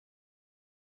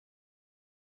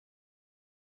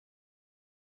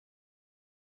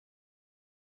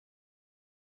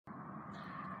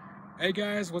Hey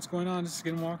guys, what's going on? This is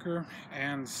Skinwalker,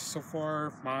 and so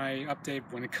far my update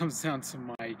when it comes down to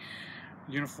my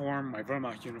uniform, my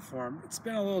Wehrmacht uniform, it's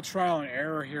been a little trial and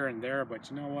error here and there,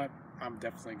 but you know what? I'm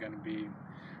definitely going to be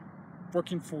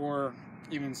working for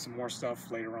even some more stuff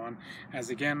later on.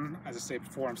 As I said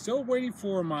before, I'm still waiting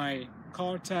for my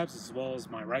collar tabs as well as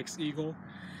my Reichseagle.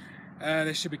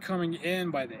 They should be coming in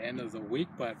by the end of the week,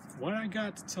 but what I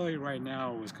got to tell you right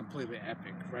now was completely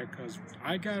epic, right? Because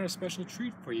I got a special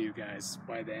treat for you guys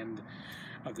by the end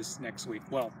of this next week.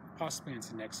 Well, possibly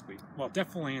into next week. Well,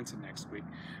 definitely into next week.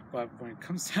 But when it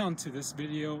comes down to this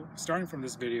video, starting from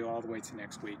this video all the way to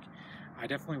next week, I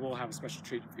definitely will have a special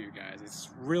treat for you guys. It's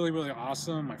really, really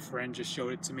awesome. My friend just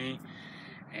showed it to me,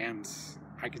 and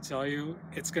I can tell you,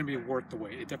 it's going to be worth the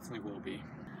wait. It definitely will be.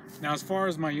 Now, as far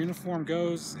as my uniform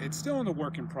goes, it's still in the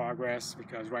work in progress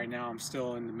because right now I'm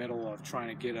still in the middle of trying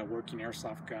to get a working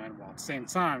airsoft gun while at the same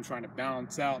time trying to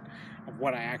balance out of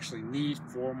what I actually need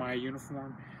for my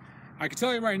uniform. I can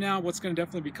tell you right now what's going to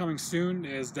definitely be coming soon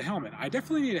is the helmet. I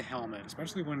definitely need a helmet,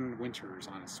 especially when winter is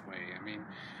on its way. I mean,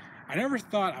 I never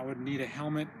thought I would need a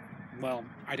helmet. Well,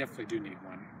 I definitely do need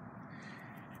one.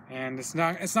 And it's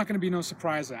not going to be no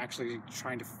surprise actually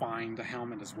trying to find a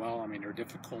helmet as well. I mean, they're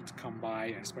difficult to come by,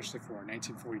 especially for a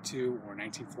 1942 or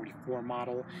 1944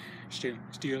 model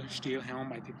steel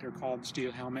helm. I think they're called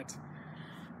steel helmet.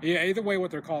 Yeah, either way,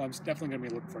 what they're called, I'm definitely going to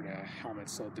be looking for the helmet,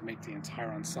 so to make the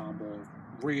entire ensemble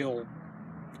real,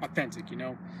 authentic, you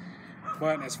know.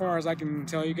 But as far as I can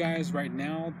tell you guys right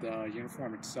now, the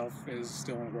uniform itself is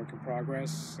still in work in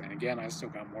progress. And again, I still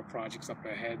got more projects up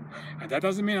ahead. And that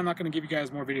doesn't mean I'm not going to give you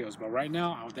guys more videos. But right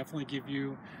now, I'll definitely give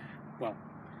you, well,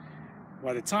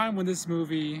 by the time when this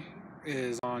movie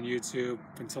is on YouTube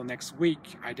until next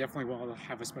week, I definitely will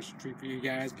have a special treat for you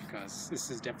guys because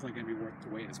this is definitely going to be worth the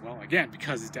wait as well. Again,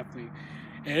 because it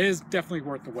is definitely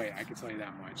worth the wait. I can tell you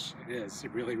that much. It is.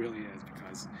 It really, really is,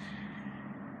 because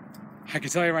I can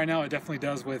tell you right now, it definitely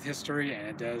does with history,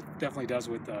 and it definitely does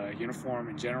with uniform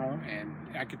in general. And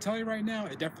I can tell you right now,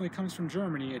 it definitely comes from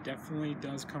Germany. It definitely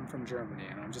does come from Germany,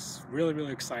 and I'm just really,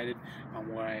 really excited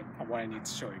on what I need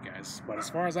to show you guys. But as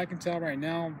far as I can tell right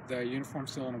now, the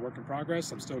uniform's still in a work in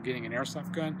progress. I'm still getting an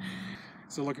airsoft gun.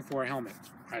 Still looking for a helmet.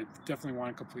 I definitely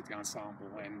want to complete the ensemble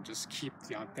and just keep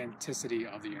the authenticity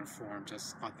of the uniform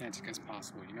just authentic as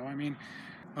possible. You know what I mean?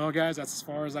 Well, guys, that's as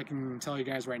far as I can tell you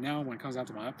guys right now when it comes down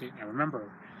to my update. Now, remember,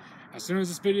 as soon as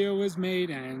this video is made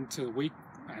and to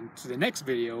the next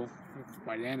video,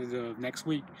 by the end of the next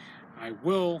week, I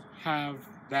will have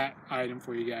that item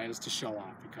for you guys to show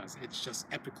off because it's just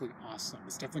epically awesome.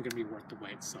 It's definitely going to be worth the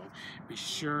wait. So be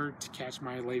sure to catch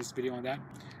my latest video on that.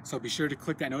 So be sure to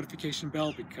click that notification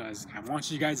bell because I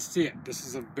want you guys to see it. This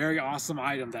is a very awesome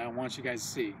item that I want you guys to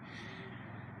see.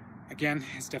 Again,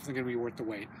 it's definitely going to be worth the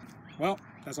wait. Well,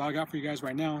 that's all I got for you guys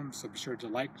right now. So be sure to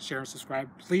like, share, and subscribe.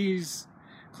 Please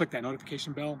click that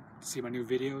notification bell to see my new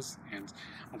videos. And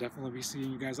I'll definitely be seeing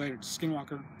you guys later.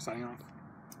 Skinwalker, signing off.